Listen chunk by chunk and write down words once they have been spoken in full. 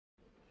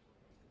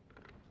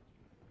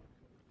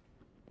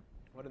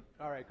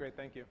All right, great,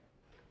 thank you.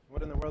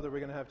 What in the world are we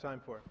going to have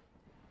time for?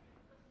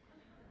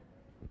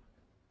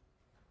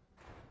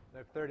 I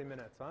have 30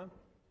 minutes, huh?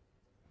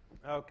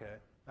 Okay.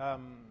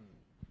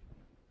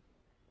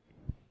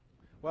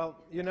 Well,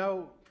 you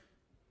know,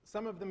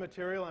 some of the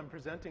material I'm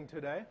presenting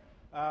today,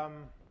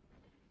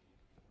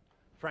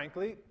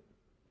 frankly,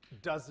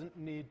 doesn't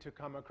need to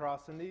come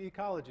across in the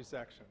ecology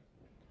section.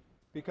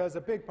 Because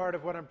a big part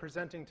of what I'm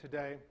presenting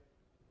today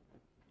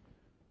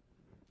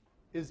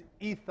is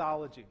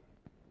ethology,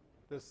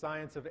 the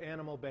science of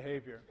animal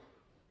behavior.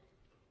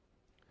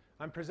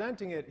 I'm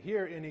presenting it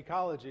here in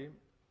ecology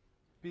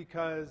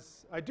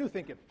because I do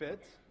think it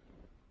fits.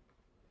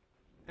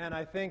 And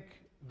I think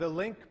the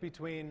link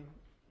between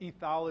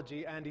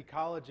ethology and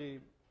ecology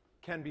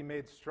can be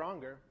made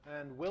stronger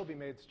and will be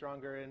made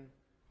stronger in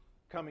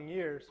coming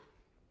years.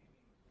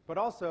 But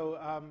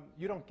also,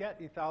 you don't get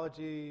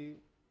ethology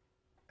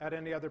at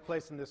any other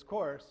place in this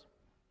course.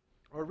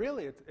 Or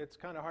really, it's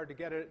kind of hard to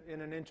get it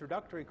in an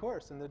introductory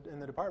course in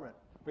the department.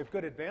 We have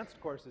good advanced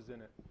courses in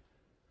it.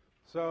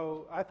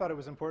 So I thought it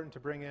was important to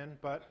bring in,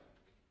 but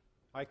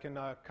I can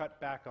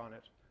cut back on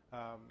it.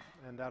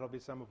 And that'll be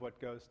some of what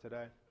goes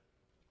today.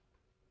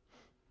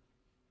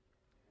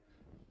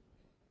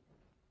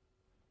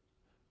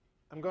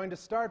 I'm going to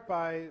start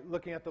by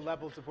looking at the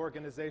levels of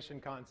organization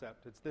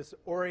concept. It's this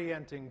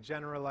orienting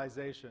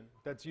generalization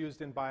that's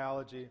used in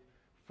biology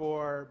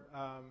for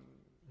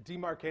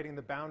demarcating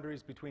the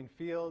boundaries between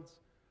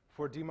fields,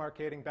 for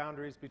demarcating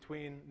boundaries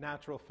between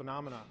natural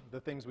phenomena, the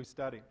things we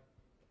study.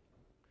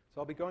 So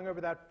I'll be going over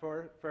that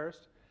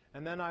first,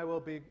 and then I will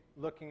be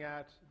looking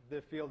at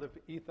the field of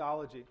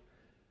ethology.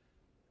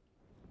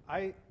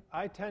 I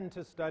tend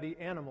to study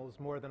animals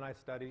more than I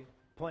study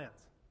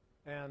plants.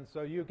 And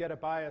so you get a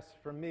bias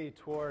from me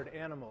toward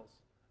animals.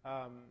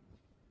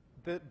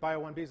 The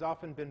Bio 1B has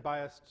often been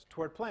biased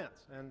toward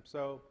plants, and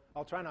so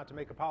I'll try not to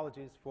make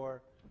apologies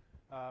for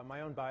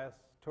my own bias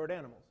toward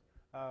animals.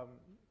 A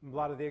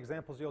lot of the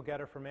examples you'll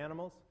get are from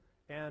animals,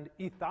 and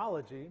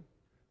ethology,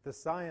 the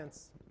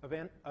science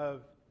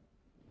of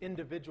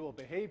individual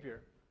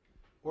behavior,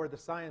 or the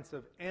science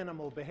of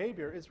animal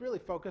behavior, is really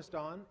focused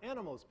on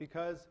animals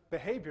because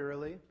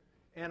behaviorally,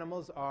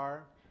 animals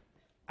are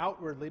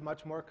outwardly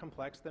much more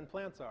complex than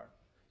plants are.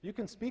 You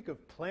can speak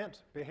of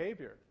plant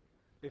behavior,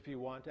 if you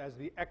want, as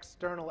the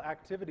external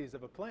activities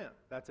of a plant.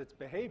 That's its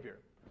behavior,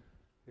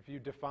 if you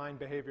define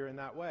behavior in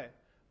that way.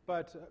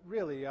 But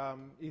really,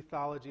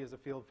 ethology is a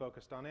field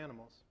focused on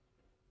animals.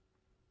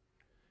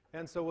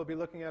 And so we'll be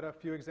looking at a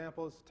few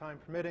examples, time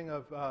permitting,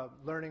 of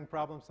learning,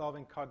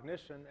 problem-solving,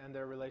 cognition, and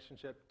their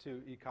relationship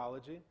to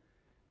ecology.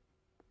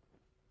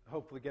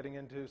 Hopefully getting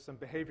into some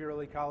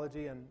behavioral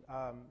ecology and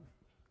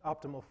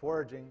optimal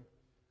foraging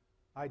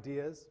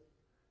ideas,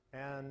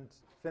 and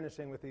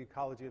finishing with the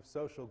ecology of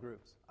social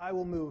groups. I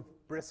will move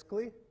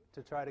briskly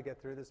to try to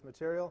get through this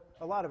material.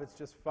 A lot of it's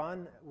just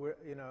fun.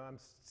 I'm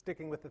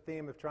sticking with the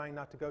theme of trying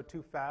not to go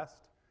too fast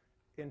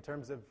in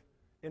terms of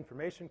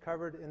information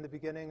covered in the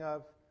beginning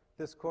of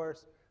this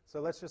course. So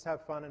let's just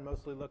have fun and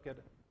mostly look at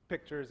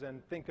pictures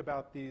and think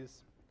about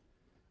these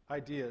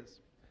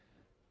ideas.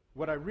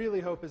 What I really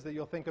hope is that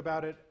you'll think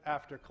about it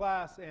after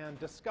class and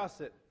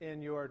discuss it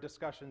in your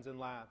discussions in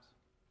labs.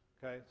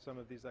 Okay, some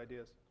of these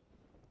ideas.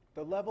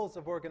 The levels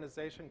of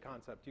organization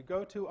concept. You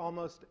go to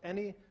almost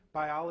any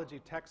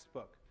biology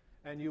textbook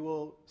and you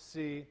will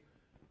see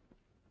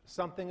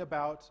something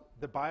about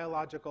the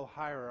biological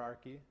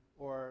hierarchy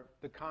or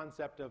the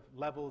concept of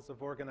levels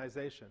of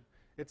organization.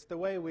 It's the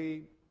way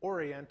we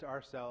orient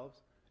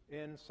ourselves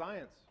in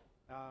science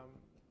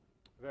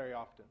very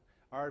often.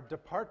 Our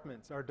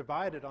departments are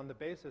divided on the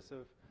basis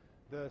of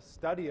the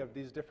study of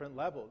these different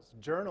levels.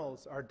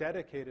 Journals are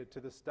dedicated to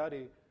the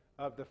study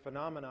of the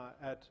phenomena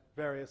at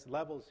various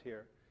levels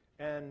here.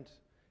 And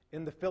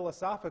in the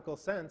philosophical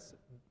sense,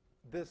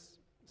 this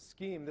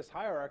scheme, this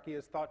hierarchy,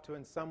 is thought to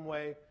in some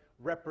way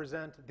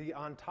represent the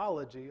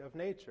ontology of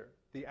nature,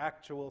 the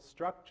actual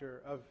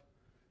structure of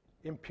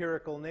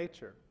empirical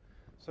nature.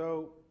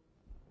 So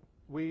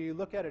we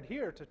look at it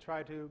here to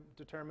try to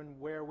determine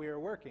where we are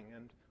working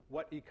and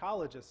what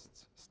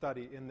ecologists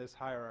study in this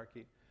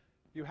hierarchy.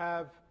 You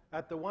have,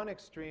 at the one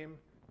extreme,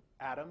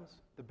 atoms,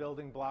 the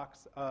building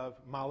blocks of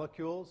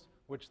molecules,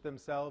 which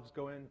themselves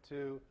go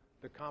into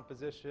the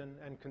composition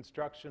and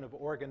construction of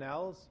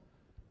organelles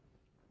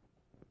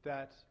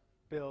that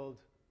build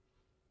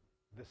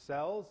the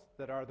cells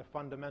that are the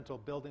fundamental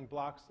building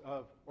blocks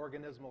of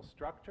organismal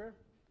structure.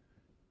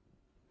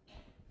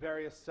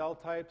 Various cell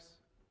types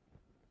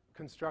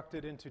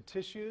constructed into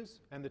tissues,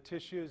 and the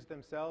tissues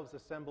themselves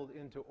assembled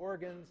into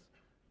organ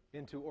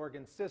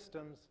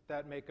systems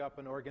that make up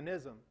an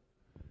organism,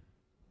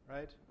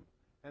 right?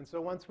 And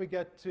so once we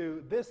get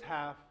to this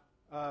half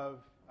of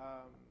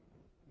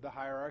the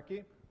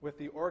hierarchy, with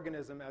the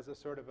organism as a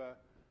sort of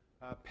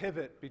a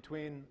pivot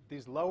between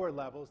these lower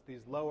levels,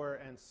 these lower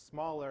and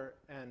smaller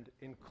and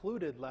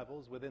included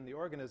levels within the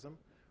organism,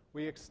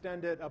 we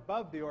extend it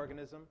above the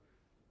organism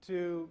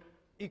to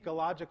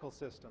ecological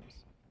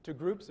systems, to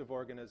groups of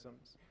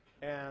organisms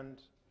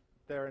and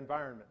their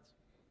environments.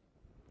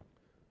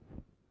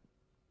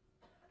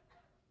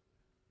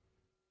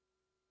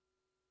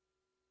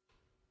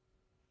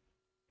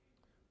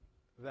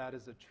 that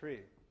is a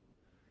tree.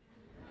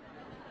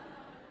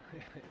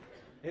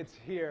 It's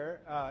here,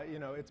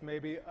 it's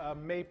maybe a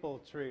maple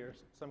tree or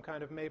some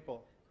kind of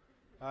maple.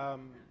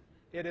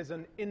 It is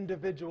an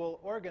individual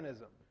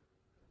organism.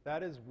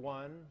 That is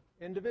one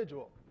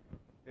individual.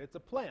 It's a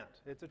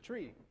plant, it's a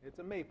tree, it's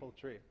a maple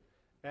tree.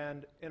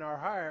 And in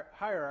our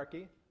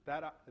hierarchy,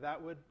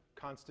 that would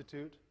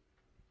constitute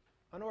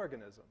an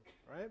organism,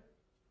 right?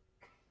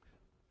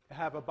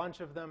 Have a bunch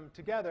of them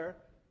together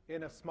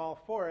in a small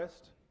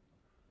forest,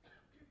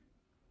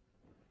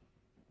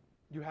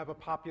 you have a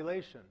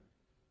population.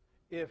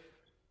 If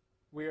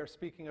we are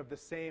speaking of the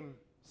same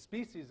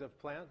species of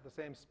plant, the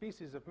same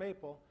species of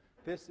maple,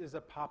 this is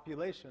a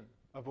population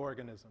of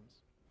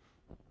organisms.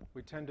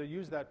 We tend to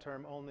use that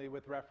term only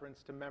with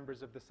reference to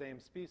members of the same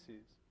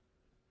species.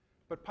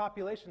 But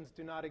populations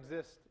do not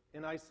exist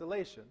in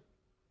isolation.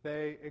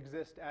 They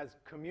exist as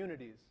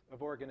communities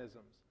of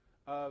organisms,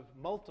 of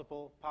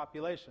multiple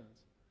populations.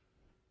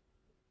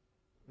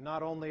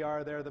 Not only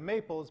are there the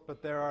maples,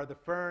 but there are the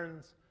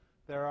ferns,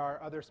 there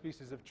are other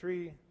species of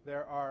tree,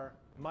 there are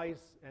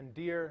mice and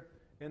deer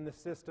in the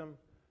system,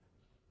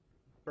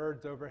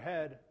 birds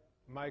overhead,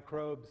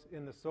 microbes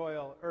in the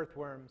soil,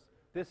 earthworms.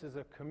 This is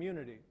a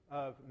community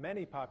of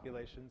many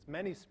populations,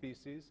 many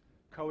species,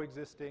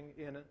 coexisting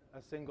in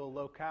a single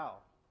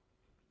locale.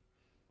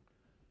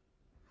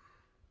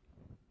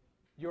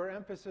 Your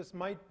emphasis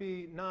might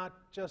be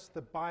not just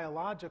the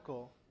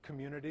biological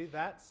community,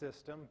 that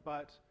system,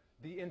 but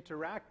the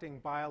interacting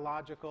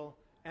biological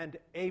and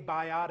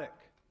abiotic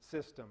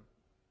system.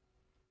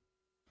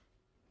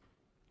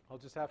 I'll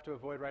just have to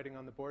avoid writing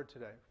on the board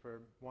today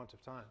for want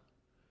of time.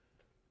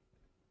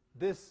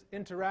 This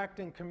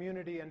interacting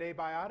community and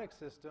abiotic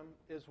system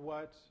is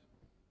what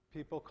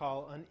people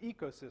call an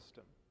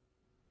ecosystem,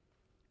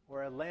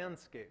 or a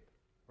landscape,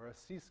 or a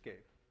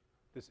seascape.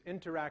 This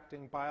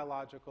interacting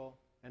biological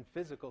and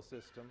physical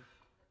system,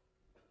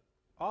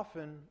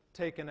 often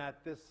taken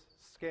at this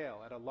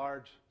scale, at a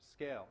large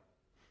scale.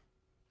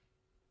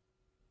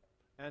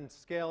 And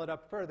scale it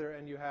up further,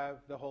 and you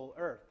have the whole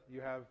Earth.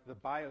 You have the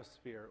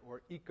biosphere,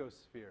 or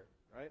ecosphere,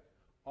 right?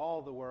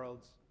 All the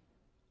world's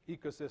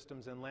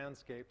ecosystems and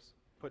landscapes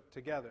put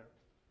together.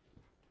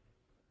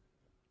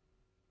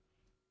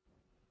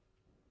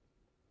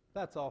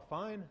 That's all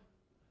fine.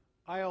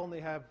 I only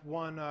have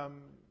one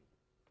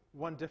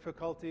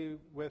difficulty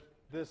with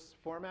this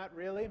format,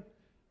 really,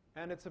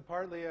 and it's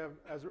partly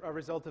as a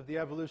result of the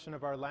evolution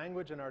of our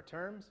language and our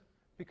terms,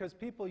 because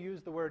people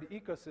use the word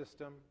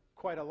ecosystem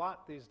quite a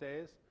lot these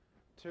days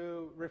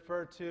to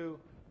refer to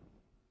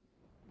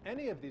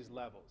any of these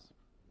levels.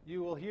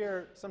 You will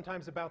hear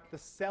sometimes about the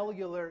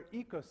cellular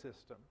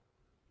ecosystem,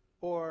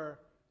 or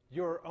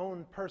your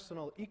own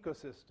personal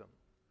ecosystem,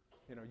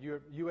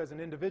 you as an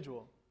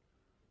individual.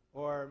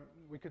 Or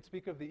we could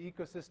speak of the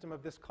ecosystem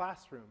of this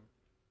classroom,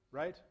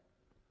 right?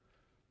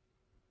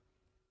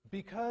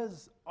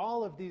 Because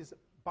all of these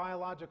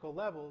biological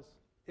levels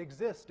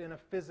exist in a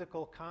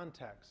physical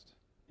context.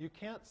 You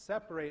can't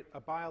separate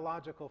a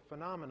biological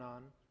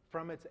phenomenon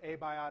from its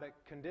abiotic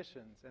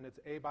conditions and its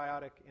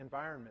abiotic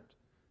environment.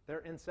 They're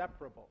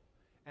inseparable.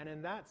 And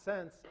in that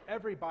sense,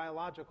 every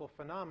biological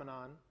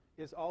phenomenon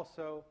is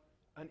also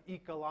an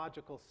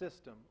ecological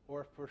system,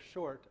 or for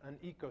short, an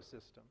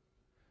ecosystem.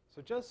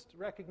 So just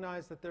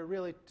recognize that there are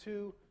really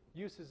two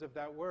uses of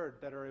that word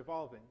that are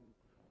evolving.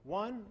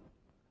 One,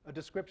 a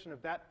description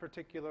of that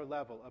particular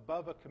level,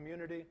 above a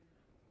community,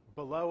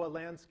 below a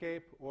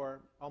landscape,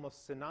 or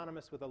almost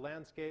synonymous with a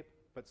landscape,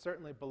 but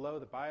certainly below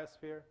the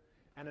biosphere.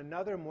 And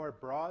another more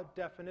broad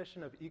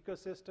definition of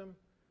ecosystem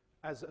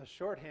as a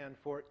shorthand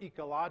for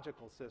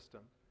ecological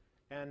system.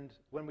 And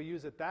when we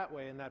use it that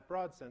way, in that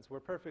broad sense, we're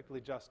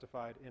perfectly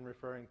justified in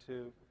referring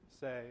to,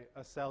 say,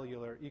 a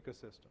cellular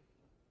ecosystem.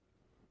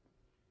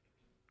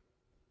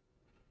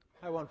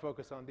 I won't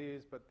focus on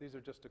these, but these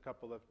are just a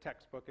couple of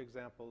textbook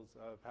examples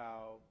of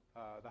how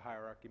the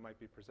hierarchy might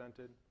be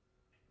presented.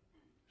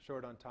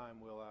 Short on time,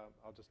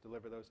 I'll just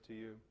deliver those to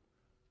you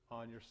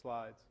on your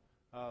slides.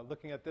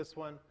 Looking at this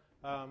one,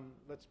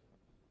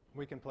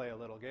 we can play a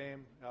little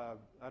game.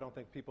 I don't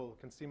think people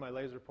can see my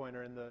laser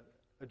pointer in the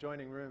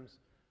adjoining rooms.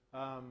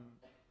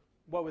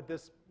 What would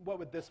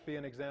this be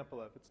an example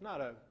of? It's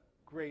not a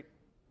great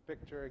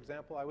picture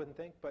example, I wouldn't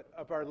think, but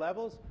of our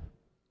levels,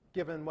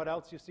 given what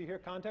else you see here,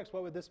 context,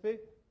 what would this be? It'd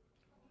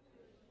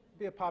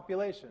be a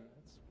population.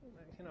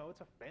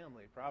 It's a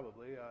family,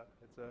 probably.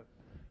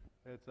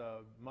 It's a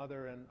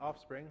mother and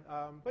offspring.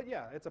 But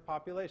yeah, it's a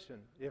population.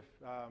 If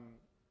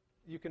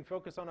you can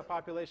focus on a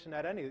population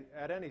at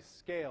any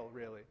scale,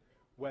 really,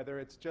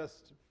 whether it's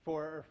just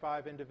 4 or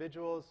 5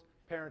 individuals,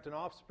 parent and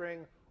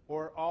offspring,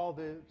 or all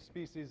the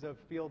species of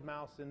field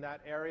mouse in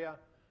that area,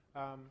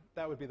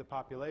 that would be the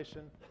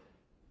population.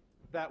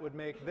 That would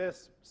make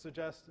this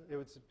suggest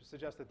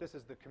that this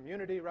is the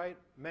community, right?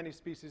 Many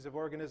species of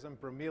organism,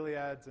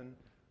 bromeliads, and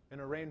in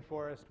a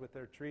rainforest with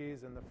their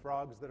trees and the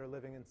frogs that are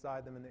living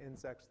inside them and the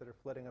insects that are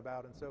flitting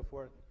about and so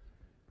forth.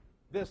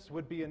 This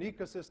would be an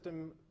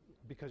ecosystem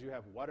because you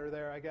have water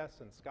there, I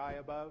guess, and sky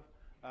above.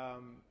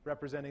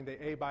 representing the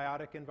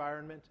abiotic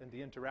environment and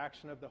the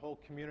interaction of the whole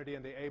community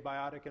and the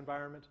abiotic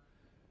environment.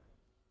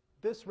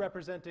 This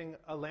representing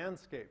a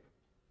landscape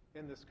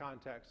in this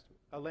context.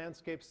 A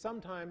landscape,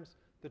 sometimes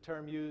the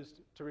term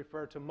used to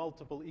refer to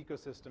multiple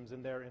ecosystems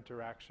in their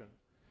interaction.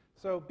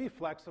 So be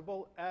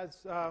flexible, as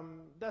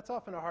that's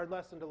often a hard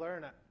lesson to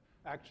learn,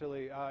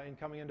 actually, in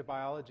coming into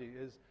biology,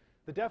 is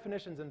the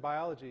definitions in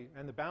biology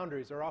and the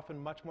boundaries are often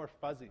much more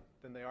fuzzy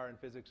than they are in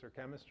physics or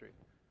chemistry.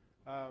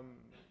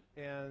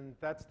 And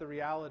that's the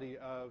reality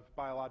of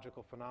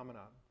biological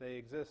phenomena. They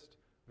exist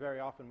very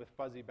often with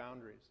fuzzy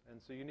boundaries,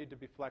 and so you need to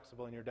be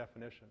flexible in your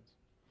definitions.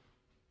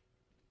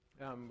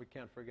 We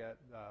can't forget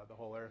the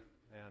whole Earth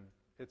and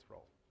its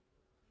role.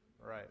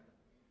 All right.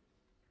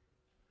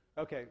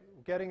 Okay,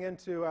 getting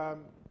into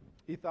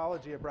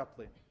ethology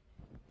abruptly.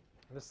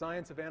 The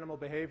science of animal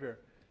behavior.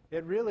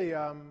 It really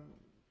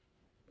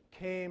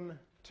came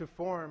to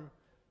form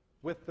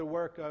with the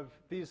work of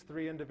these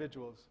three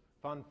individuals,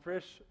 von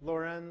Frisch,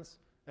 Lorenz,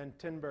 and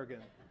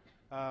Tinbergen.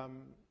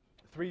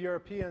 Three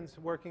Europeans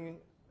working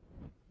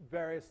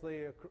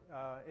variously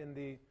in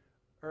the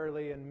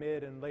early and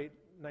mid and late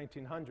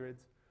 1900s,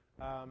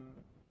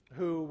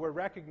 who were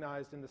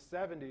recognized in the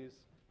 70s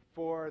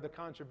for the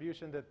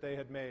contribution that they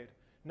had made.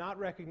 Not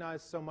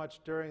recognized so much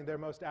during their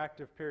most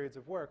active periods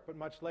of work, but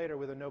much later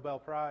with a Nobel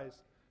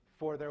Prize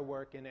for their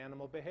work in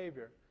animal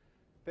behavior.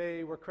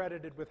 They were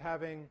credited with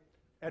having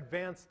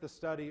advanced the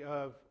study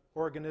of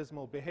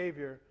organismal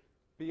behavior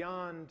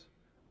beyond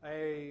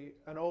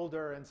an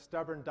older and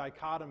stubborn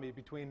dichotomy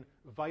between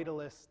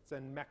vitalists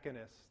and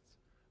mechanists,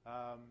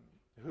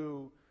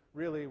 who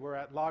really were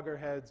at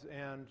loggerheads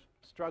and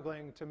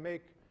struggling to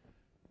make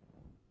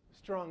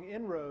strong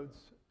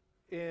inroads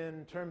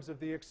in terms of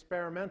the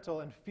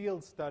experimental and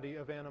field study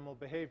of animal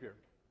behavior.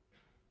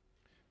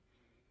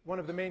 One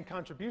of the main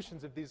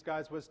contributions of these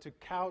guys was to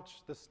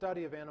couch the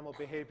study of animal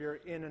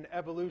behavior in an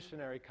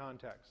evolutionary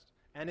context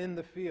and in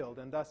the field,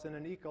 and thus in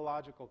an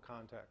ecological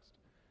context,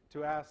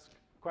 to ask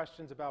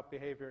questions about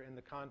behavior in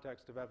the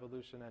context of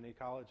evolution and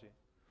ecology.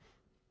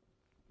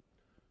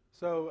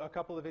 So a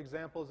couple of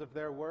examples of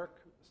their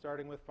work,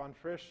 starting with von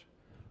Frisch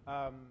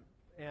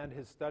and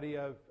his study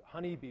of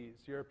honeybees,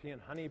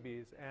 European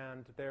honeybees,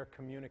 and their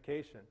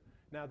communication.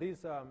 Now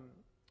these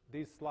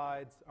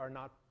slides are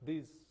not,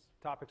 these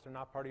topics are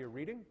not part of your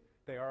reading.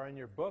 They are in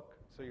your book,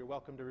 so you're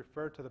welcome to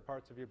refer to the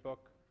parts of your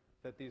book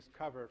that these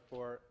cover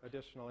for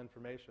additional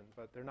information,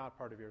 but they're not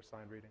part of your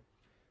assigned reading.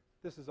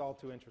 This is all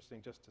too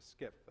interesting just to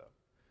skip, though.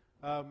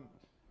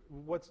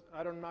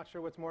 I'm not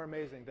sure what's more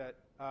amazing, that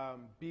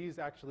bees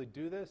actually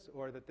do this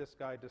or that this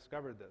guy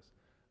discovered this.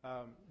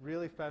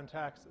 Really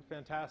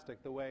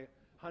fantastic the way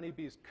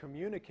honeybees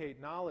communicate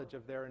knowledge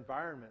of their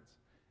environments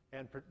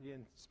and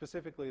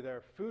specifically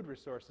their food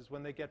resources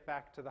when they get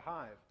back to the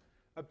hive.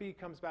 A bee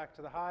comes back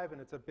to the hive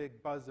and it's a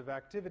big buzz of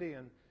activity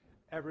and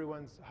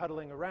everyone's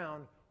huddling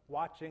around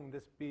watching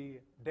this bee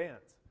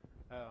dance,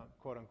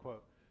 quote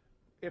unquote.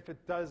 If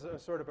it does a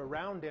sort of a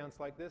round dance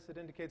like this, it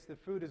indicates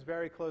that food is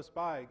very close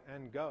by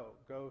and go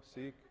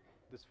seek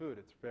this food.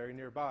 It's very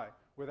nearby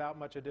without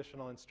much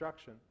additional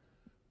instruction.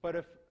 But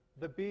if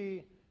the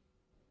bee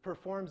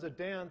performs a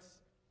dance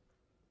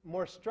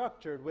more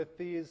structured with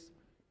these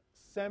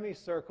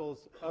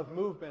semicircles of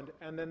movement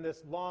and then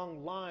this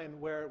long line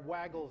where it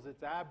waggles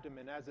its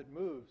abdomen as it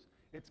moves,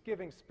 it's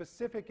giving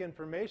specific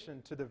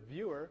information to the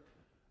viewer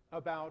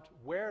about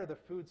where the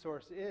food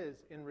source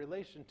is in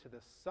relation to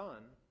the sun,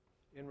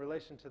 in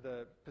relation to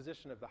the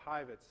position of the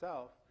hive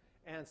itself,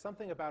 and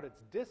something about its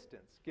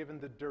distance, given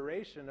the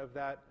duration of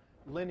that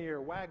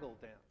linear waggle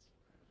dance.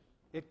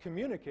 It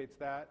communicates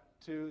that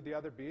to the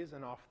other bees,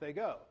 and off they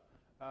go.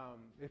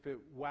 If it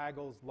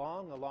waggles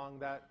long along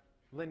that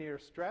linear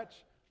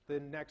stretch, the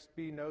next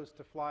bee knows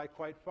to fly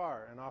quite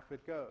far, and off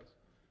it goes.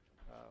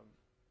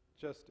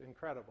 Just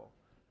incredible.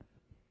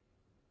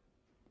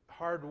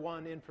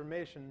 Hard-won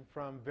information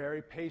from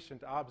very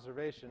patient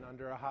observation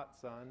under a hot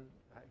sun,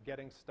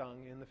 getting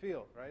stung in the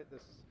field, right?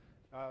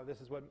 This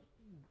is what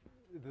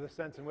the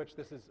sense in which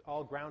this is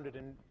all grounded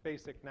in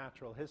basic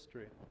natural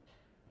history.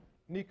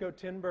 Nico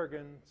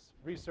Tinbergen's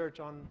research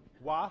on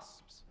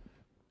wasps,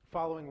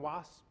 following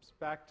wasps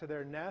back to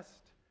their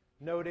nest,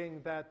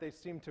 noting that they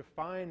seem to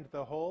find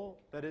the hole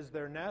that is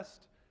their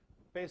nest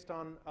based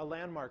on a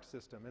landmark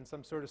system and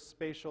some sort of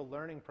spatial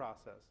learning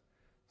process.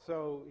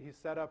 So he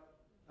set up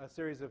a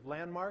series of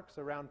landmarks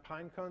around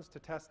pine cones to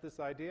test this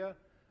idea,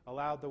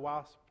 allowed the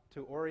wasp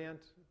to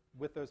orient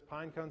with those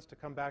pine cones to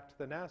come back to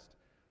the nest,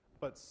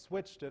 but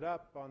switched it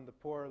up on the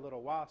poor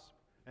little wasp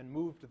and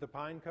moved the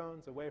pine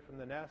cones away from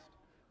the nest,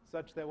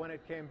 such that when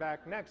it came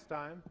back next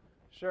time,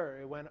 sure,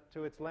 it went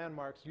to its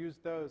landmarks,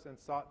 used those, and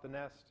sought the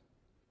nest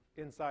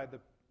inside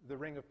the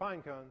ring of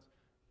pine cones,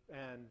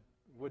 and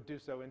would do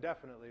so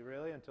indefinitely,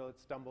 really, until it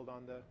stumbled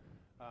on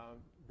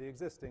the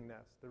existing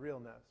nest, the real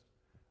nest.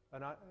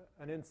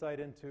 An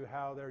insight into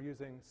how they're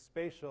using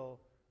spatial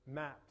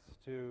maps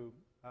to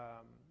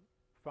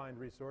find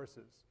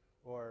resources,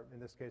 or in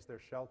this case, their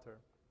shelter.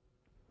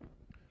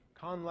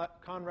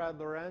 Konrad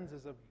Lorenz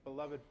is a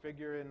beloved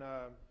figure in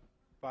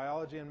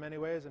biology in many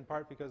ways, in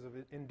part because of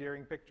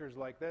endearing pictures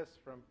like this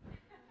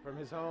from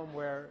his home,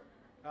 where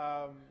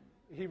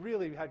he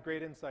really had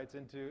great insights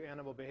into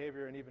animal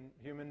behavior and even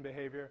human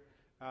behavior.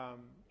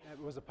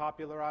 Was a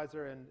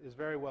popularizer and is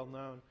very well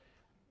known.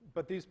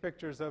 But these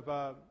pictures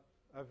of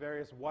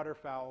various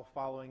waterfowl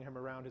following him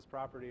around his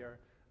property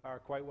are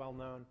quite well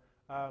known.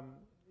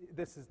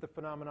 This is the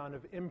phenomenon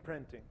of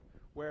imprinting,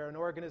 where an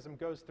organism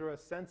goes through a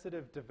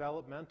sensitive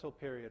developmental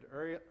period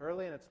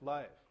early in its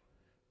life,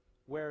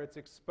 where it's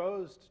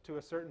exposed to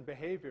a certain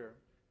behavior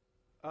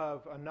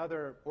of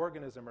another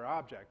organism or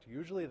object,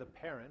 usually the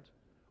parent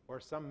or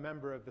some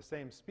member of the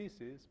same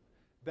species,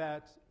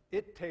 that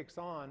it takes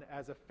on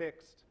as a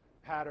fixed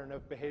pattern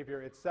of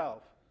behavior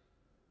itself.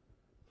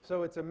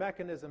 So it's a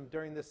mechanism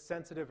during this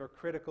sensitive or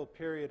critical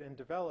period in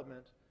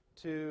development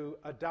to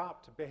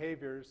adopt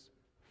behaviors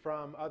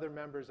from other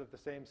members of the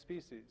same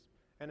species.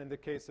 And in the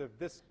case of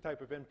this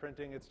type of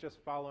imprinting, it's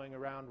just following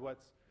around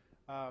what's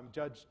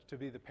judged to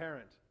be the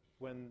parent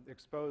when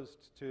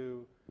exposed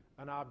to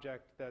an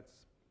object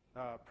that's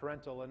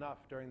parental enough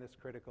during this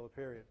critical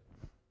period.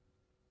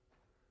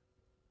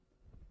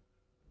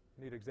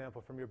 Neat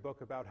example from your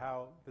book about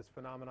how this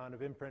phenomenon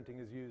of imprinting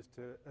is used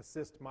to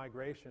assist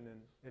migration in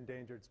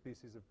endangered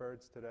species of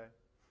birds today.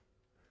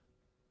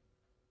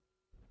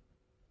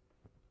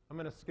 I'm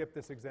going to skip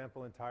this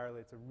example entirely.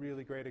 It's a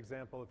really great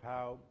example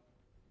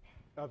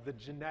of the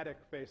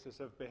genetic basis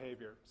of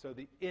behavior, so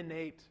the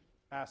innate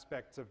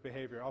aspects of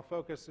behavior. I'll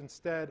focus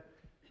instead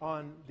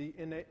on the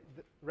innate,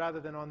 rather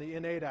than on the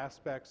innate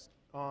aspects,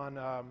 on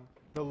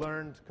the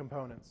learned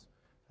components.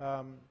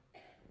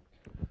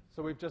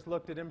 So we've just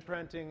looked at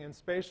imprinting and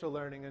spatial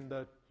learning in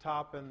the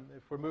top, and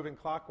if we're moving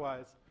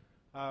clockwise,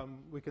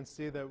 we can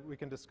see that we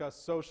can discuss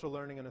social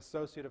learning and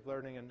associative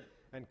learning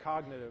and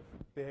cognitive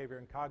behavior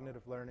and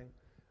cognitive learning.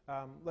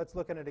 Let's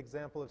look at an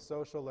example of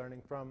social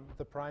learning from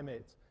the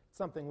primates. It's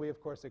something we, of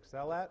course,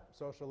 excel at,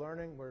 social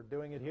learning. We're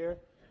doing it here.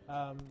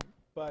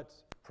 But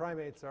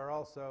primates are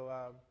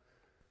also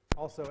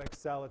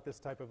excel at this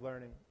type of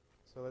learning.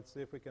 So let's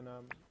see if we can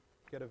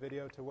get a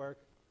video to work.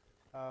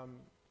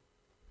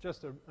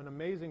 Just an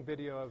amazing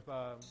video of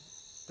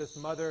this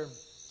mother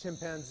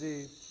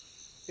chimpanzee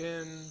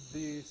in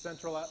the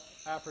Central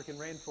African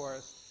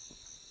rainforest.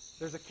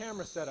 There's a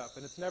camera set up,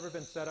 and it's never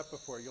been set up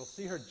before. You'll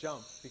see her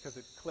jump because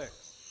it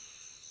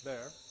clicks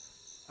there.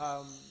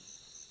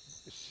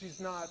 She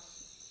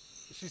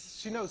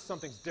knows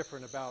something's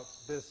different about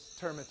this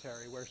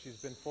termitary where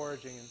she's been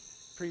foraging in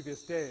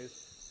previous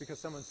days because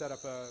someone set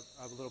up a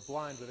little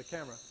blind with a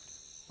camera.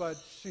 But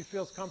she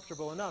feels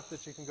comfortable enough that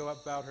she can go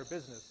about her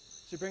business.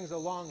 She brings a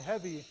long,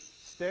 heavy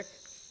stick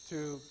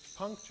to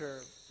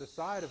puncture the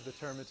side of the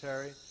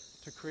termitary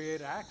to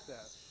create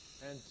access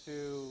and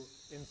to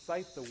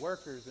incite the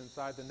workers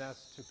inside the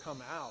nest to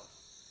come out.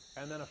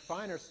 And then a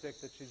finer stick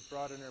that she's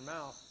brought in her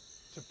mouth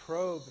to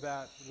probe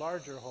that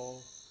larger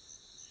hole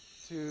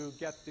to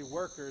get the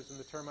workers and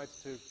the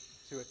termites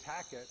to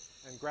attack it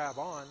and grab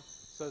on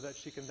so that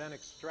she can then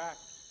extract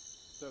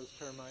those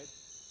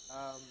termites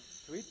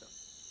to eat them.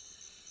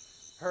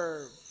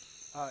 Her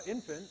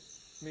infant,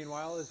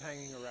 meanwhile, is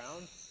hanging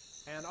around,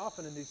 and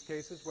often in these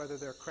cases, whether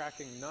they're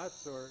cracking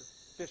nuts or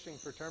fishing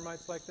for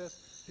termites like this,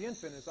 the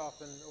infant is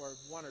often, or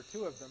one or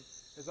two of them,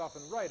 is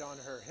often right on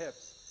her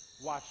hips,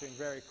 watching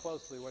very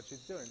closely what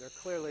she's doing. They're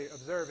clearly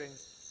observing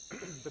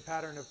the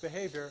pattern of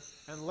behavior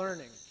and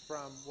learning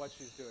from what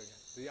she's doing.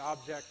 The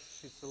objects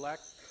she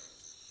selects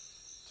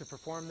to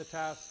perform the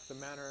task, the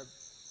manner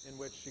in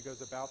which she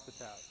goes about the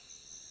task.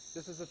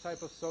 This is a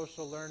type of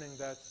social learning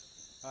that's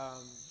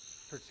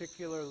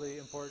particularly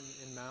important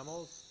in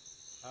mammals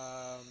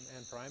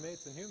and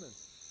primates and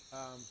humans.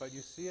 But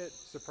you see it,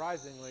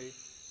 surprisingly,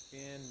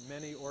 in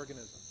many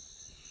organisms.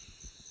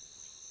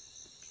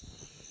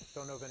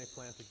 Don't know of any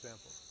plant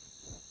examples.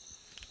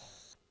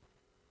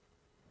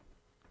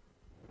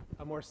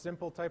 A more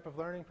simple type of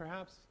learning,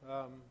 perhaps,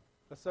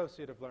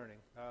 associative learning.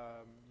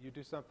 You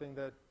do something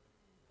that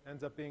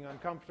ends up being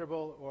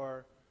uncomfortable,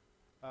 or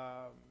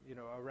a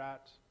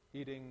rat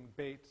eating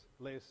bait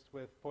laced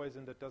with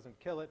poison that doesn't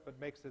kill it but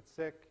makes it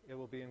sick. It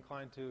will be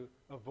inclined to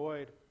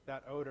avoid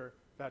that odor,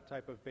 that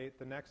type of bait,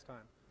 the next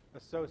time.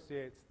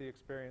 Associates the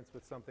experience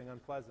with something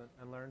unpleasant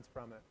and learns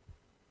from it.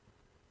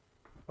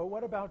 But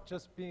what about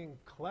just being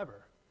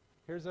clever?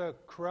 Here's a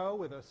crow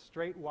with a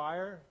straight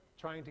wire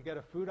trying to get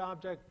a food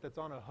object that's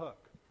on a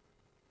hook.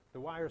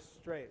 The wire's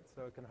straight,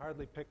 so it can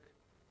hardly pick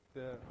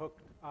the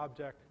hooked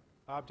object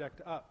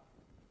up.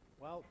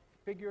 Well,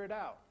 figure it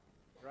out,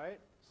 right?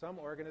 Some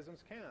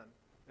organisms can.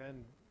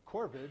 And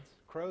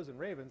corvids, crows and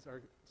ravens,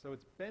 so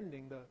it's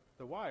bending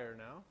the wire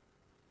now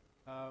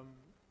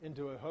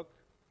into a hook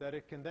that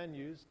it can then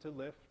use to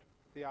lift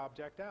the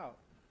object out.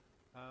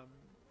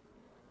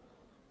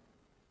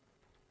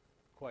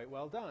 Quite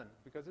well done,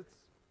 because it's,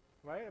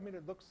 right? I mean,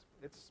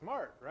 it's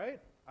smart, right?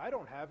 I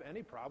don't have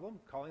any problem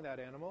calling that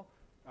animal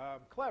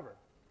clever.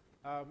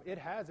 It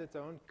has its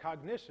own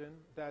cognition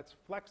that's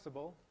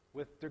flexible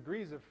with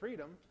degrees of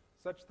freedom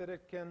such that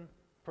it can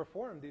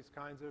perform these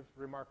kinds of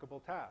remarkable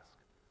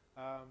tasks.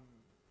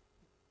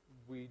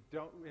 we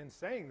don't, in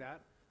saying that,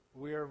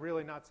 we are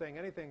really not saying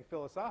anything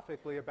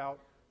philosophically about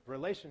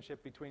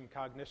relationship between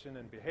cognition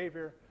and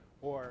behavior,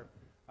 or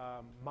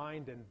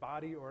mind and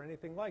body, or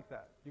anything like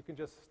that. You can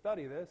just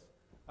study this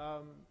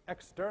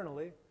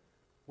externally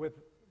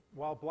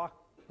while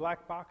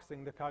black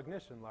boxing the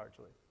cognition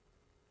largely.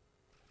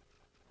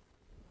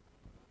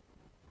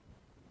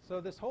 So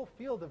this whole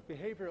field of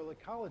behavioral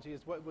ecology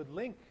is what would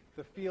link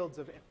the fields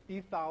of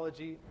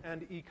ethology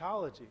and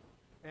ecology.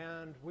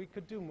 And we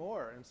could do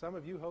more, and some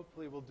of you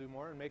hopefully will do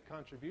more and make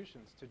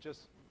contributions to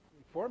just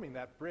forming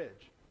that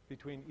bridge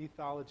between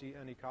ethology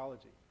and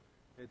ecology.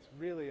 It's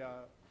really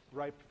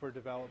ripe for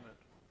development.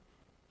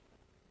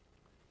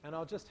 And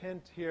I'll just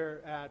hint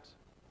here at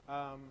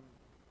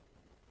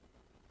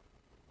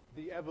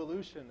the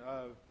evolution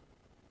of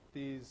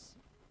these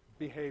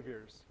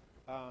behaviors.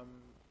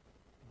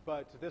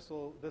 But this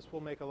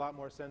will make a lot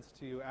more sense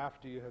to you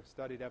after you have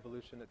studied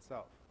evolution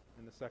itself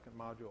in the second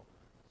module.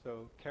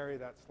 So carry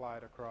that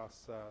slide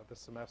across the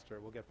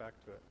semester. We'll get back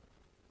to it.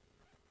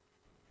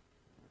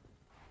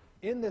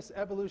 In this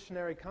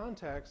evolutionary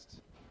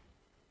context,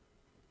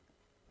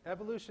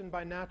 evolution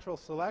by natural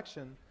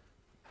selection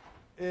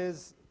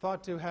is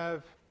thought to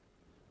have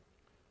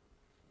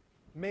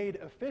made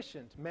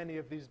efficient many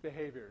of these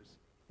behaviors.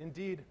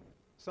 Indeed,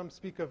 some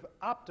speak of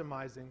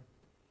optimizing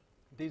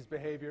these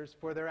behaviors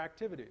for their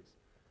activities,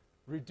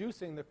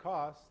 reducing the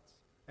costs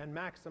and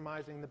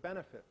maximizing the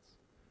benefits.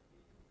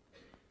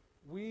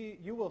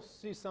 You will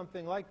see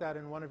something like that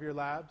in one of your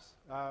labs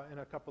in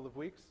a couple of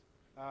weeks.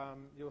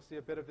 You'll see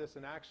a bit of this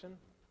in action.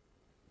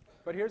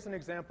 But here's an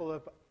example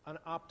of an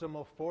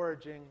optimal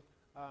foraging,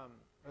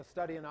 a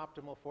study in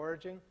optimal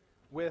foraging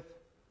with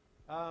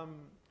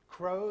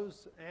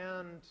crows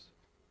and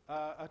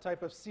a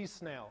type of sea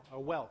snail, a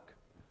whelk.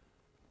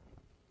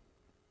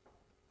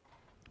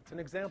 It's an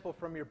example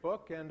from your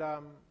book,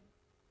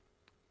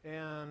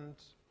 and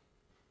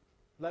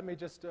let me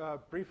just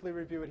briefly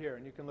review it here,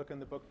 and you can look in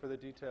the book for the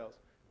details.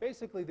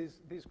 Basically,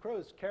 these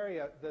crows carry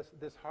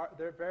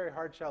their very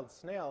hard-shelled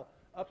snail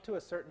up to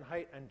a certain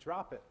height and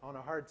drop it on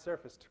a hard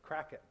surface to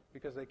crack it,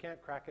 because they can't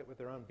crack it with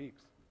their own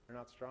beaks. They're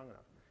not strong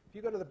enough. If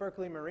you go to the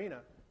Berkeley Marina,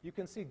 you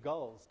can see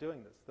gulls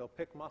doing this. They'll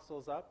pick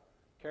mussels up,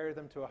 carry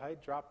them to a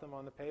height, drop them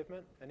on the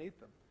pavement, and eat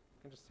them.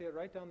 You can just see it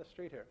right down the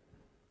street here.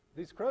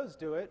 These crows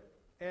do it,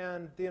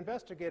 and the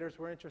investigators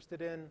were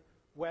interested in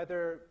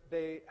whether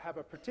they have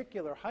a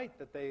particular height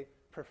that they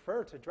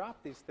prefer to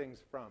drop these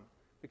things from.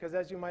 Because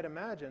as you might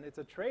imagine, it's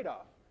a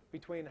trade-off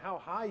between how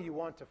high you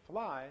want to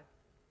fly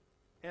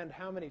and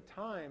how many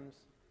times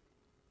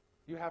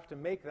you have to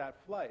make that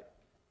flight.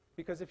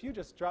 Because if you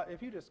just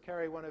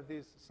carry one of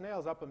these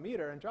snails up a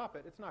meter and drop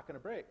it, it's not going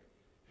to break.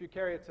 If you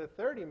carry it to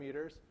 30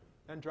 meters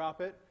and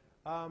drop it,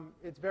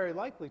 it's very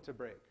likely to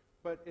break.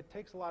 But it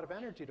takes a lot of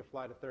energy to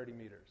fly to 30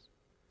 meters.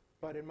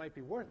 But it might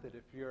be worth it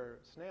if your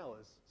snail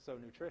is so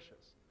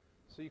nutritious.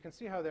 So you can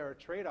see how there are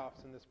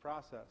trade-offs in this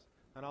process.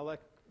 And I'll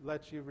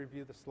let you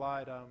review the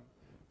slide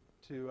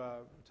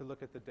to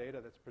look at the data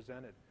that's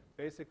presented.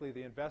 Basically,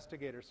 the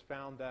investigators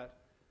found that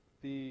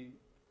the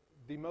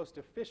most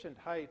efficient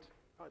height,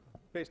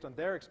 based on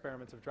their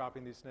experiments of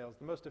dropping these snails,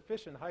 the most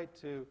efficient height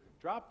to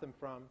drop them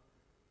from,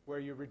 where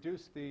you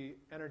reduce the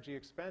energy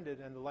expended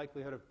and the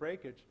likelihood of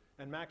breakage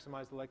and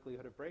maximize the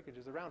likelihood of breakage,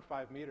 is around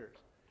 5 meters.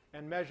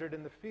 And measured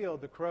in the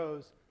field, the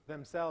crows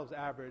themselves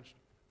averaged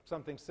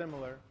something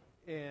similar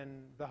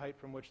in the height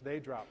from which they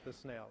dropped the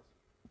snails,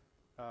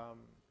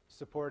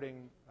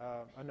 supporting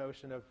a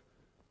notion of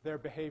their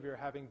behavior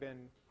having been,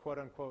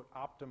 quote-unquote,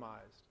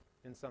 optimized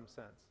in some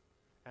sense.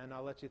 And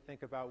I'll let you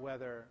think about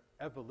whether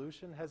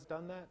evolution has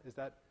done that. Is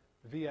that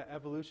via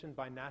evolution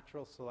by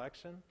natural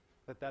selection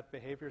that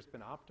behavior has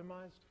been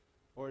optimized?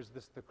 Or is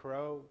this the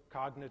crow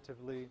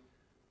cognitively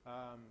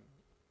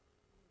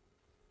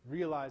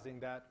realizing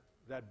that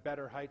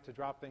better height to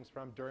drop things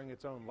from during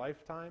its own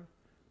lifetime?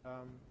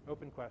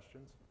 Open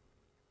questions.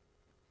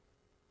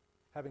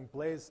 Having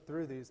blazed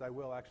through these, I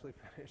will actually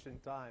finish in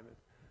time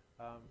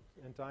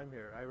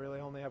here. I really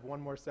only have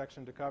one more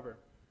section to cover.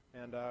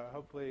 And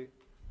hopefully,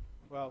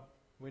 well,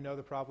 we know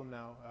the problem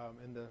now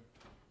in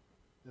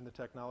the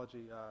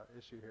technology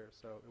issue here,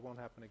 so it won't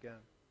happen again.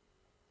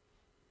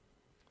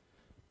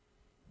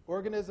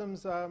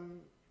 Organisms are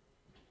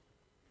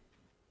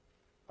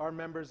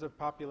members of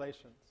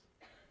populations.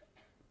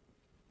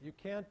 You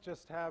can't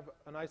just have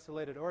an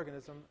isolated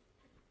organism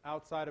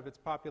outside of its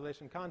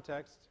population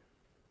context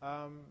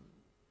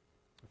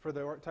for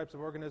the types of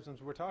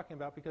organisms we're talking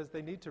about, because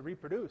they need to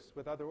reproduce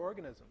with other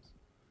organisms.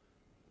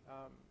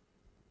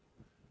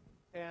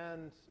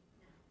 And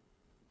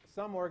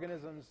some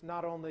organisms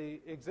not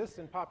only exist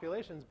in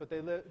populations, but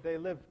they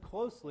live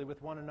closely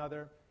with one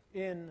another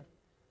in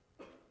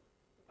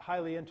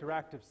highly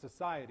interactive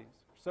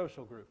societies,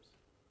 social groups.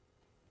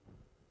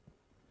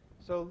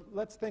 So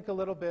let's think a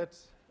little bit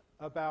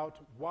about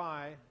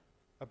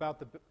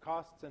the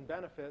costs and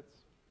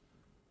benefits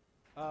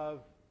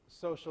of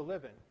social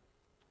living,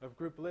 of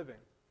group living.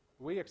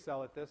 We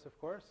excel at this, of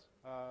course,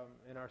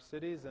 in our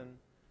cities and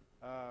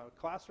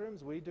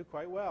Classrooms, we do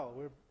quite well.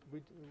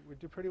 We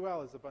do pretty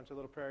well as a bunch of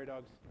little prairie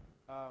dogs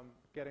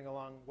getting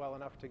along well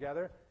enough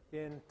together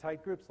in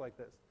tight groups like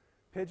this.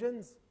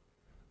 Pigeons,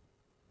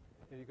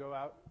 you go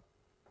out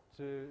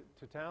to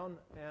town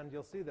and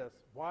you'll see this.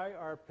 Why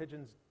are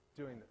pigeons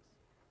doing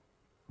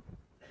this?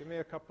 Give me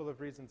a couple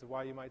of reasons of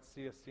why you might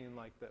see a scene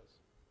like this.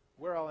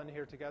 We're all in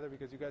here together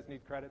because you guys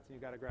need credits and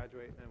you got to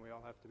graduate and we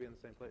all have to be in the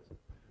same place.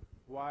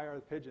 Why are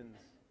the pigeons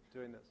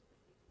doing this?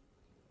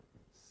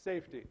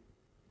 Safety.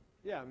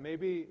 Yeah,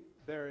 maybe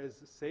there is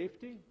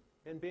safety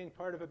in being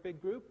part of a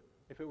big group.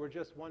 If it were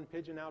just one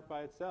pigeon out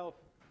by itself,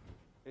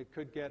 it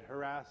could get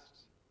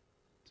harassed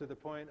to the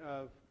point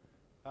of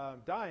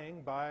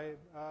dying by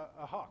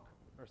a hawk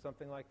or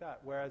something like that.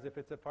 Whereas if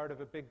it's a part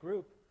of a big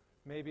group,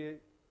 maybe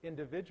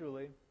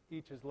individually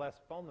each is less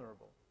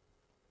vulnerable.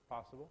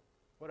 Possible.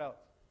 What else?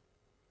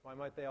 Why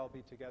might they all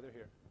be together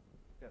here?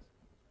 Yes?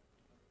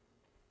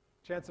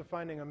 Chance of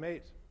finding a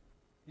mate.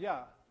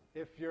 Yeah,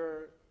 if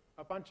you're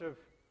a bunch of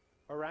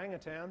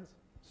orangutans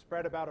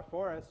spread about a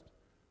forest,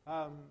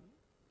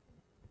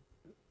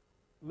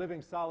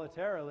 living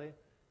solitarily,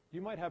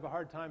 you might have a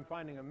hard time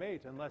finding a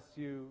mate unless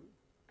you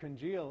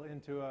congeal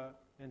into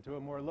a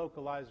more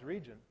localized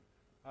region.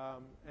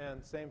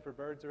 And same for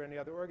birds or any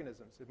other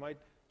organisms. It might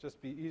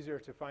just be easier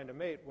to find a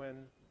mate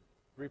when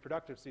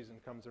reproductive season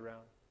comes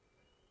around.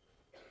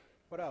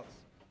 What else?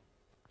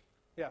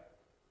 Yeah.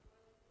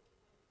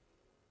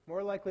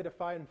 More likely to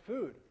find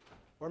food.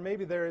 Or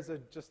maybe there is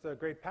just a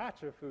great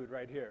patch of food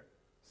right here.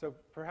 So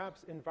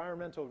perhaps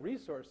environmental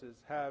resources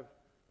have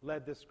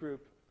led this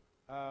group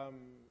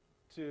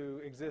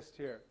to exist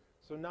here.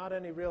 So not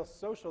any real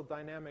social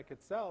dynamic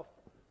itself,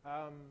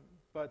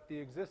 but the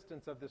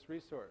existence of this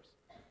resource.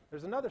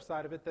 There's another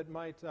side of it that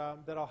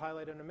that I'll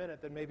highlight in a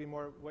minute that may be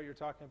more what you're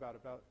talking about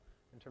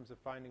in terms of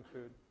finding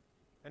food.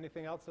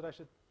 Anything else that I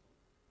should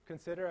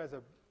consider as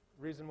a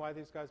reason why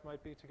these guys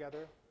might be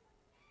together?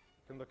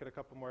 You can look at a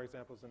couple more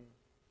examples.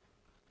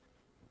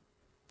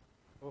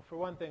 Well, for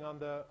one thing, on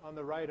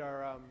the right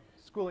are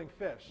schooling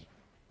fish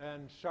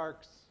and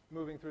sharks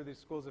moving through these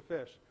schools of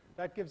fish.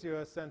 That gives you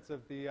a sense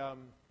of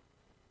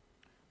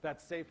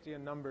that safety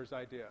in numbers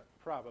idea,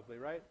 probably,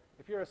 right?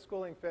 If you're a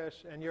schooling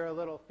fish and you're a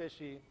little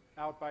fishy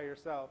out by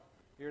yourself,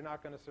 you're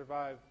not going to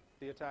survive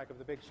the attack of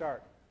the big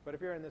shark. But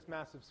if you're in this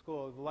massive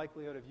school, the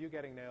likelihood of you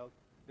getting nailed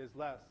is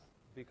less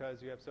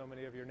because you have so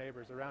many of your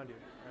neighbors around you,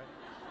 right?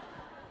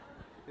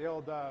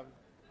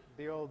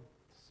 The old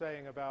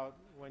saying about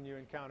when you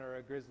encounter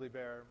a grizzly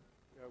bear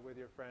with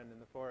your friend in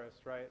the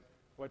forest, right?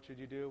 What should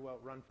you do? Well,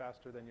 run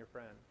faster than your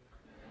friend.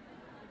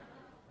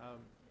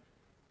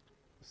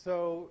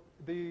 So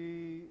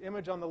the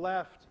image on the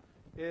left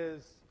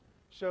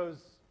shows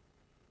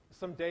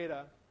some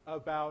data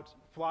about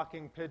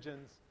flocking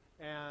pigeons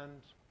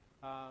and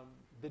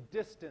the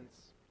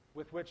distance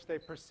with which they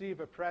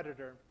perceive a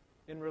predator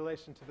in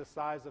relation to the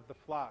size of the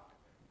flock.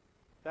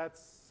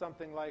 That's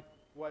something like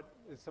what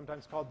is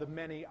sometimes called the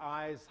many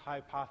eyes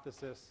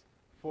hypothesis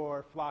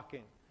for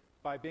flocking.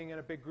 By being in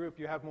a big group,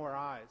 you have more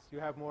eyes. You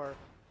have more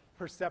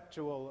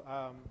perceptual,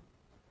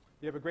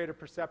 you have a greater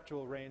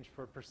perceptual range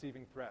for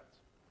perceiving threats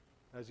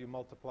as you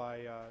multiply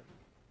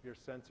your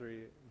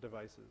sensory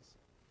devices.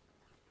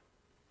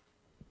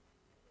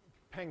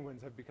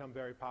 Penguins have become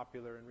very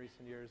popular in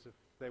recent years, if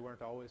they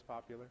weren't always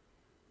popular,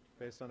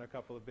 based on a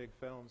couple of big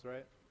films,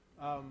 right?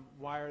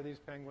 Why are these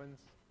penguins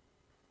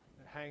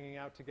hanging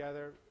out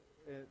together?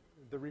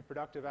 The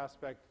reproductive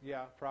aspect,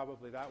 yeah,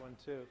 probably that one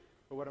too.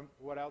 But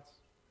what else?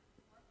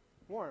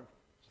 Warmth.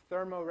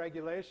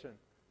 Thermoregulation.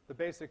 The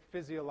basic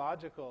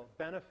physiological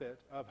benefit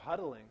of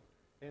huddling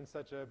in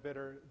such a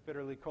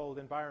bitterly cold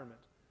environment.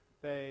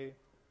 They,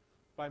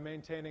 by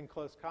maintaining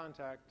close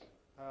contact,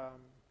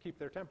 keep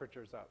their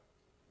temperatures up,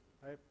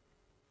 right?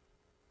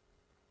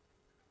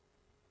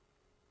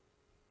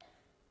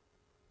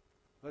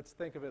 Let's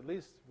think of at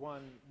least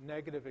one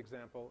negative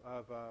example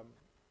of,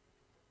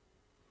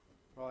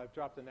 well, I've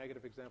dropped a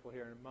negative example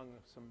here among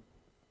some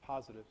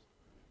positives.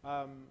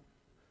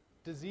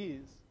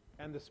 Disease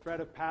and the spread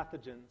of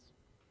pathogens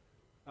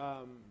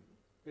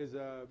is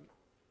a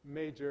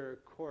major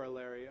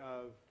corollary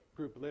of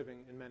group living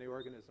in many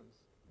organisms.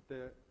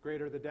 The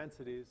greater the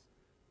densities,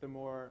 the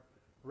more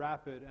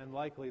rapid and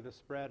likely the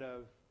spread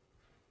of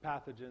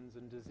pathogens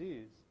and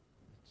disease.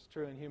 It's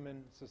true in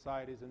human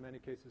societies in many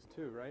cases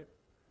too, right?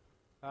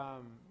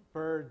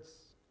 Birds,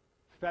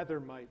 feather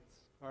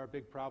mites are a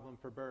big problem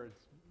for birds.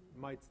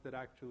 Mites that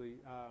actually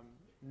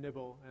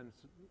nibble and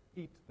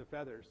eat the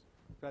feathers,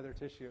 feather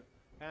tissue.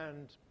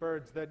 And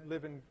birds that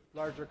live in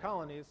larger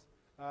colonies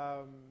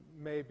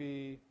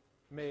may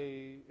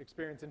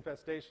experience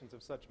infestations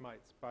of such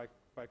mites by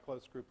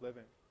close group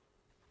living.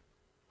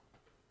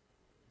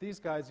 These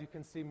guys you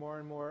can see more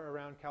and more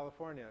around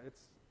California.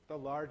 It's the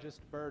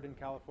largest bird in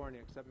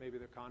California, except maybe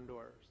the condor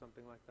or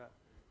something like that.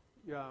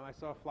 Yeah, I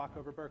saw a flock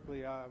over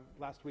Berkeley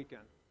last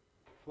weekend.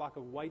 A flock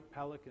of white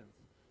pelicans.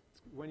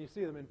 When you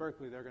see them in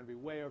Berkeley, they're going to be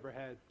way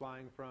overhead,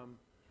 flying from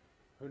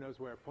who knows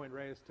where, Point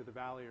Reyes to the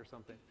valley or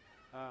something.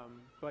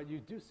 But you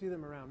do see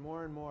them around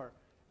more and more.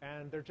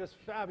 And they're just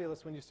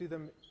fabulous when you see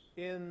them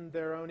in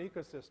their own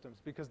ecosystems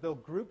because they'll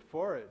group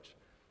forage.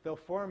 They'll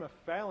form a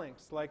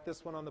phalanx like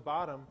this one on the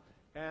bottom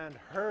and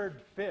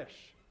herd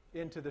fish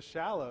into the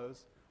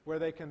shallows where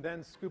they can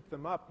then scoop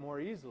them up more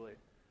easily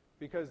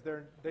because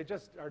they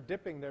just are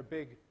dipping their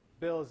big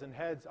bills and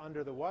heads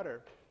under the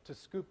water to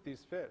scoop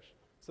these fish.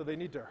 So they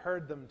need to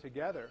herd them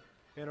together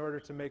in order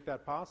to make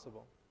that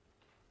possible.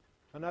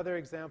 Another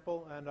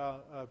example, and a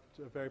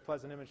very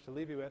pleasant image to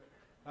leave you with,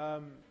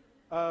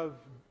 of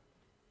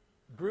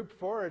group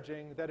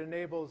foraging that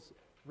enables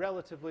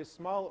relatively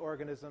small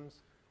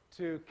organisms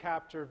to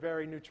capture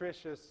very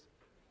nutritious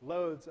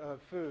loads of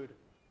food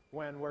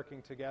when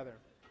working together.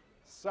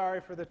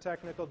 Sorry for the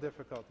technical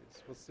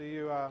difficulties. We'll see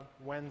you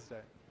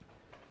Wednesday.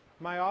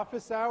 My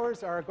office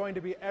hours are going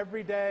to be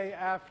every day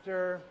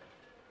after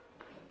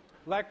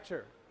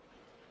lecture.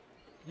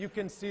 You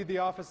can see the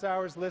office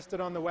hours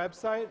listed on the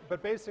website,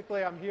 but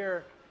basically I'm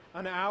here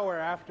an hour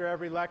after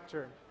every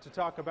lecture to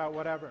talk about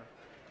whatever.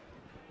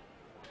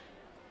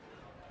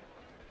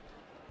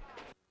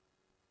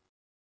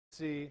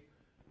 See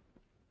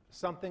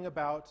something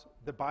about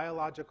the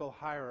biological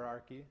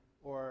hierarchy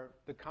or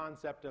the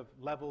concept of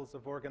levels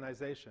of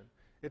organization.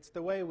 It's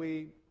the way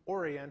we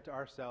orient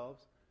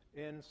ourselves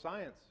in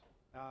science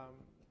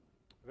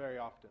very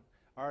often.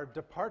 Our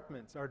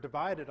departments are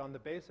divided on the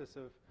basis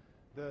of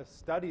the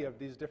study of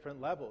these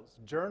different levels.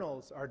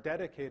 Journals are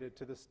dedicated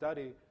to the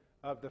study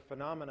of the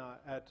phenomena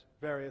at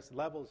various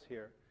levels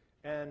here.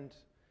 And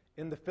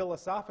in the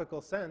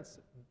philosophical sense,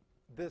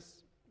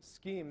 this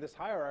scheme, this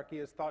hierarchy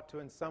is thought to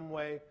in some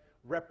way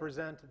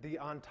represent the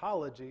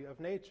ontology of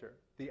nature,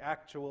 the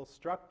actual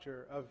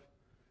structure of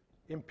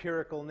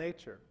empirical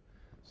nature.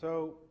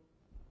 So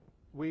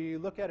we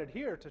look at it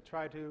here to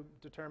try to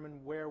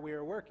determine where we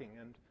are working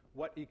and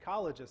what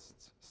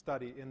ecologists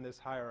study in this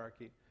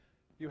hierarchy.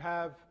 You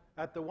have,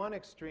 at the one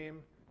extreme,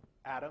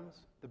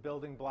 atoms, the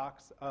building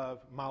blocks of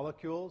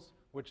molecules,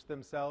 which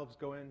themselves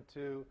go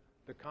into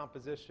the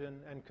composition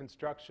and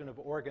construction of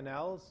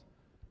organelles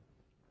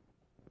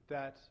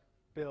that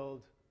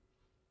build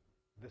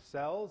the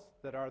cells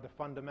that are the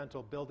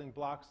fundamental building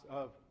blocks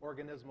of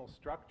organismal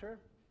structure.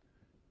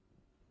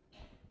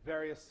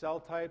 Various cell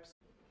types.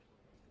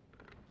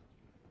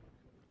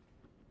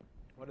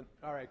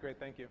 All right, great,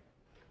 thank you.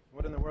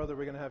 What in the world are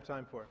we going to have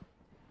time for?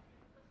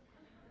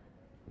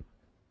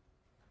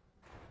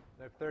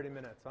 I have 30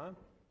 minutes, huh?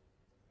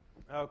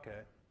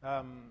 Okay.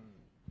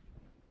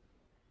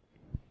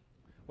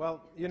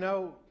 Well, you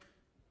know,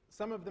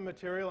 some of the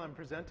material I'm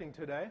presenting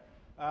today,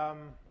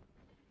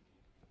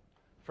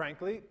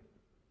 frankly,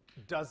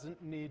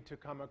 doesn't need to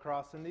come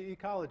across in the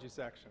ecology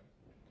section.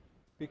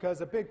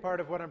 Because a big part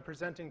of what I'm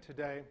presenting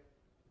today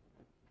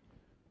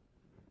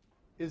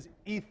is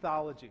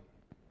ethology,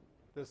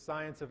 the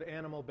science of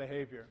animal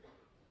behavior.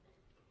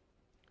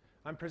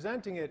 I'm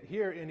presenting it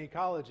here in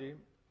ecology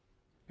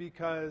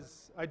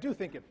because I do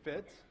think it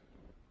fits.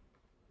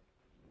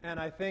 And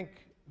I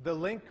think the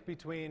link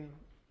between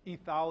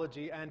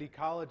ethology and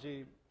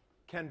ecology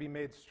can be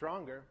made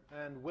stronger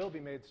and will be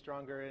made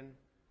stronger in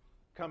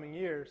coming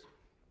years.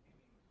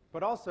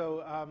 But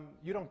also,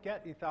 you don't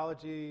get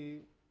ethology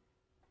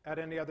at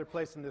any other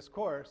place in this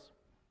course.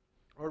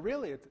 Or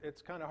really,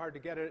 it's kind of hard to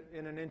get it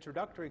in an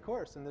introductory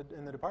course in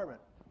the department.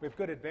 We have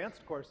good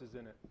advanced courses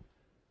in it.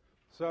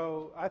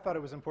 So I thought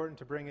it was important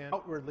to bring in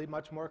outwardly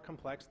much more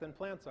complex than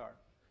plants are.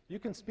 You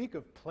can speak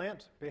of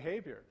plant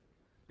behavior,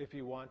 if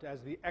you want,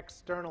 as the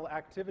external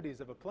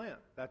activities of a plant.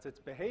 That's its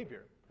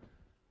behavior,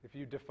 if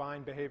you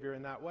define behavior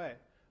in that way.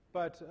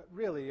 But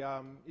really,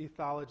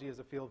 ethology is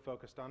a field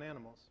focused on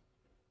animals.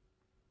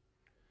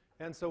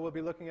 And so we'll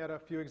be looking at a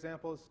few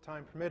examples,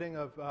 time permitting,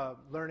 of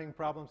learning,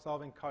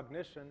 problem-solving,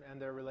 cognition, and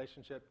their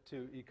relationship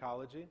to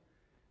ecology.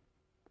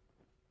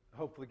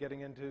 Hopefully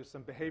getting into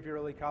some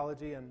behavioral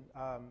ecology and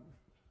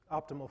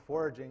optimal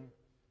foraging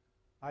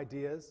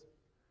ideas,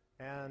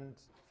 and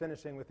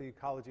finishing with the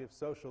ecology of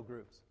social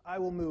groups. I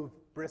will move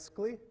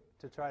briskly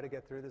to try to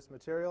get through this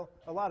material.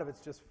 A lot of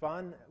it's just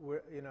fun.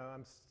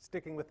 I'm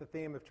sticking with the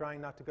theme of trying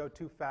not to go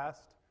too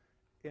fast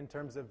in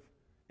terms of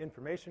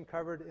information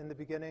covered in the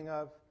beginning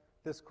of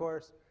this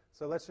course.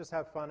 So let's just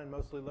have fun and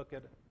mostly look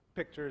at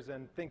pictures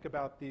and think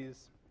about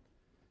these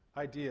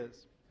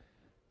ideas.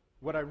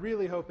 What I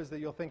really hope is that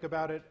you'll think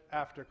about it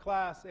after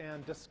class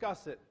and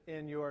discuss it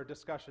in your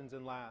discussions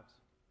in labs.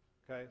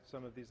 Okay,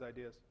 some of these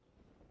ideas.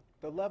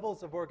 The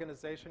levels of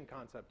organization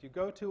concept. You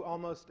go to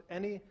almost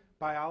any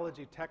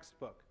biology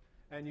textbook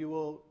and you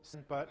will,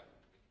 but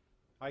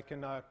I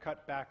can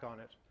cut back on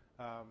it,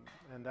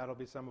 and that'll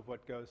be some of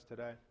what goes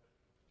today.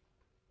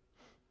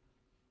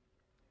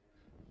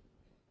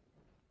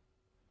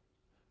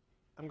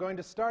 I'm going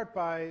to start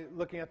by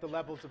looking at the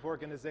levels of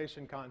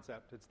organization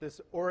concept. It's this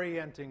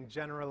orienting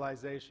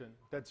generalization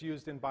that's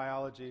used in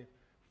biology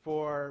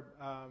for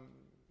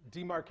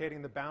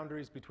demarcating the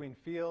boundaries between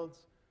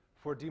fields,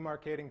 for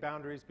demarcating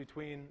boundaries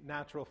between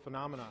natural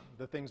phenomena,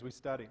 the things we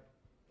study.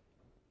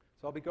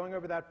 So I'll be going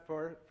over that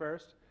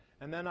first,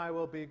 and then I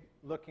will be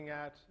looking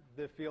at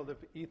the field of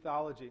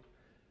ethology.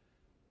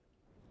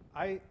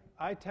 I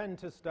I tend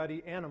to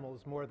study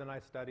animals more than I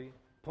study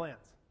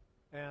plants.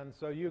 And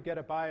so you get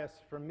a bias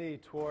from me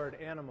toward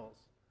animals.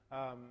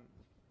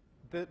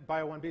 The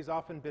Bio-1B's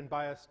often been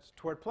biased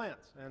toward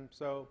plants, and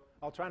so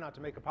I'll try not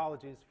to make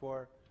apologies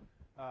for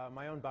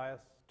my own bias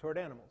toward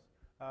animals.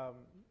 A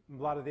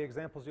lot of the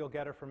examples you'll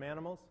get are from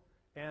animals,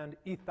 and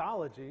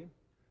ethology,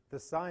 the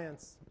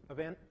science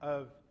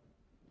of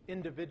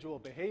individual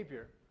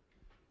behavior,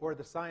 or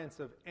the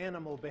science of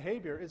animal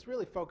behavior, is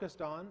really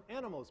focused on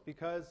animals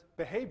because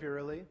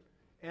behaviorally,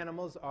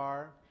 animals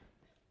are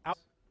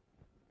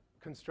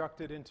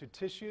constructed into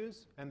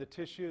tissues, and the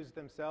tissues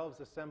themselves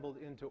assembled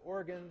into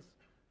organ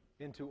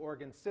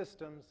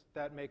systems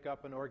that make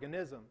up an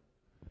organism,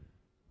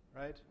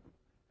 right?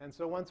 And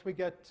so once we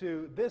get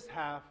to this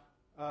half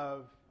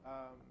of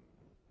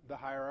the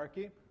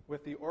hierarchy,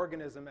 with the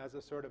organism as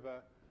a sort of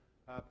a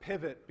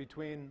pivot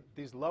between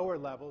these lower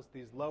levels,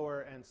 these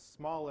lower and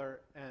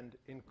smaller and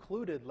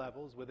included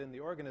levels within the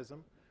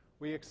organism,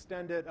 we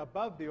extend it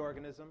above the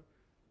organism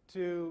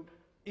to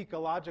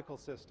ecological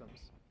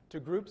systems, to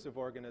groups of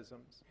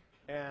organisms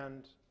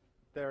and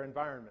their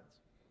environments.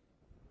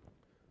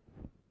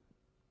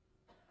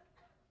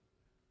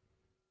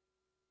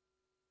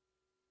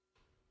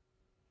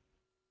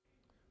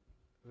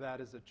 That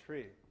is a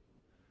tree.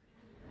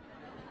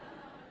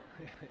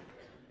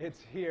 It's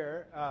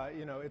here,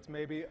 it's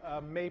maybe a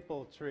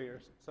maple tree or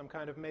some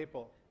kind of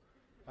maple.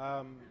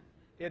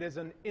 It is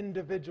an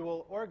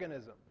individual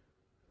organism.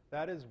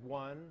 That is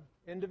one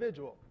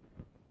individual.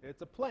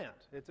 It's a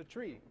plant, it's a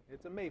tree,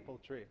 it's a maple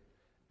tree.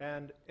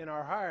 And in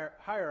our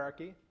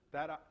hierarchy,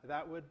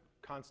 that would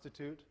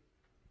constitute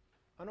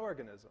an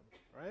organism,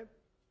 right?